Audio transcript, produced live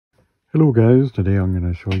Hello guys, today I'm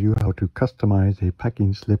going to show you how to customize a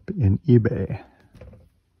packing slip in eBay.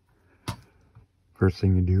 First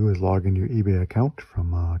thing you do is log into your eBay account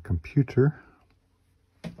from a computer.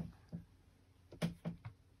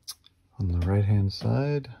 On the right hand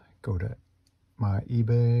side, go to My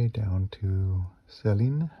eBay, down to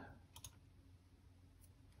Selling.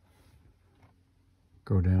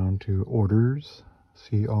 Go down to Orders,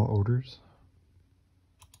 see all orders.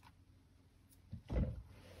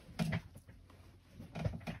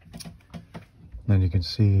 Then you can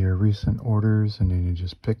see your recent orders, and then you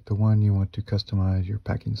just pick the one you want to customize your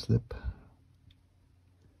packing slip.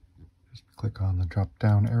 Just click on the drop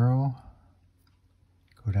down arrow,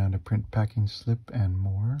 go down to Print Packing Slip and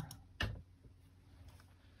More.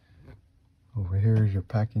 Over here is your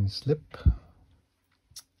packing slip,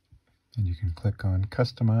 and you can click on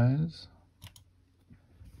Customize,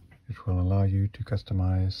 which will allow you to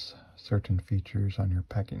customize certain features on your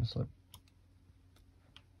packing slip.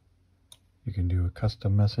 You can do a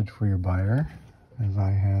custom message for your buyer, as I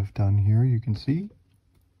have done here. You can see,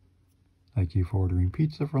 thank you for ordering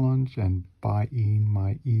pizza for lunch and buying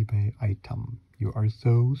my eBay item. You are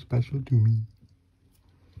so special to me.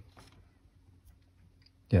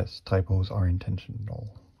 Yes, typos are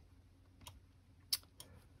intentional.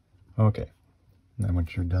 Okay, then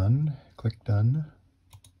once you're done, click Done.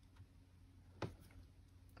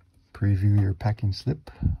 Preview your packing slip.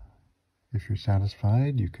 If you're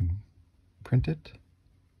satisfied, you can print it,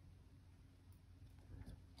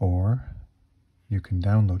 or you can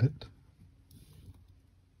download it.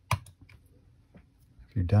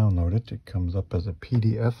 If you download it, it comes up as a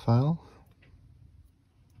PDF file.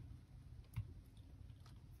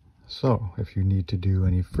 So if you need to do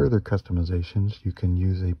any further customizations, you can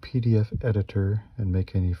use a PDF editor and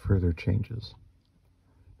make any further changes.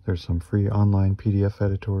 There's some free online PDF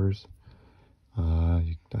editors.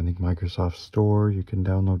 I think Microsoft Store, you can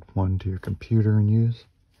download one to your computer and use.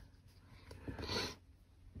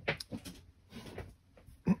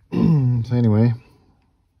 So anyway,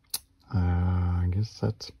 I guess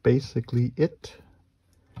that's basically it.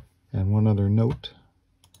 And one other note,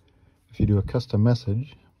 if you do a custom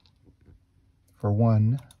message, for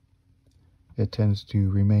one, it tends to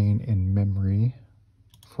remain in memory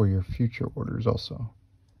for your future orders also.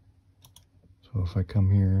 So if I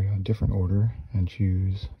come here, a different order, and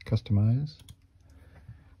choose Customize,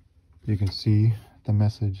 you can see the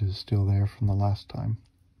message is still there from the last time.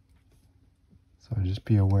 So just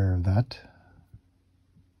be aware of that.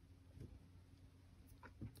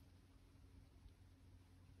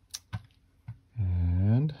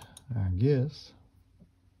 And I guess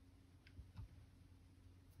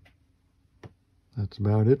that's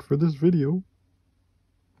about it for this video.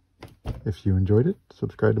 If you enjoyed it,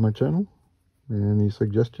 subscribe to my channel. Any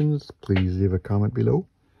suggestions, please leave a comment below.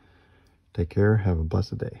 Take care. Have a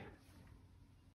blessed day.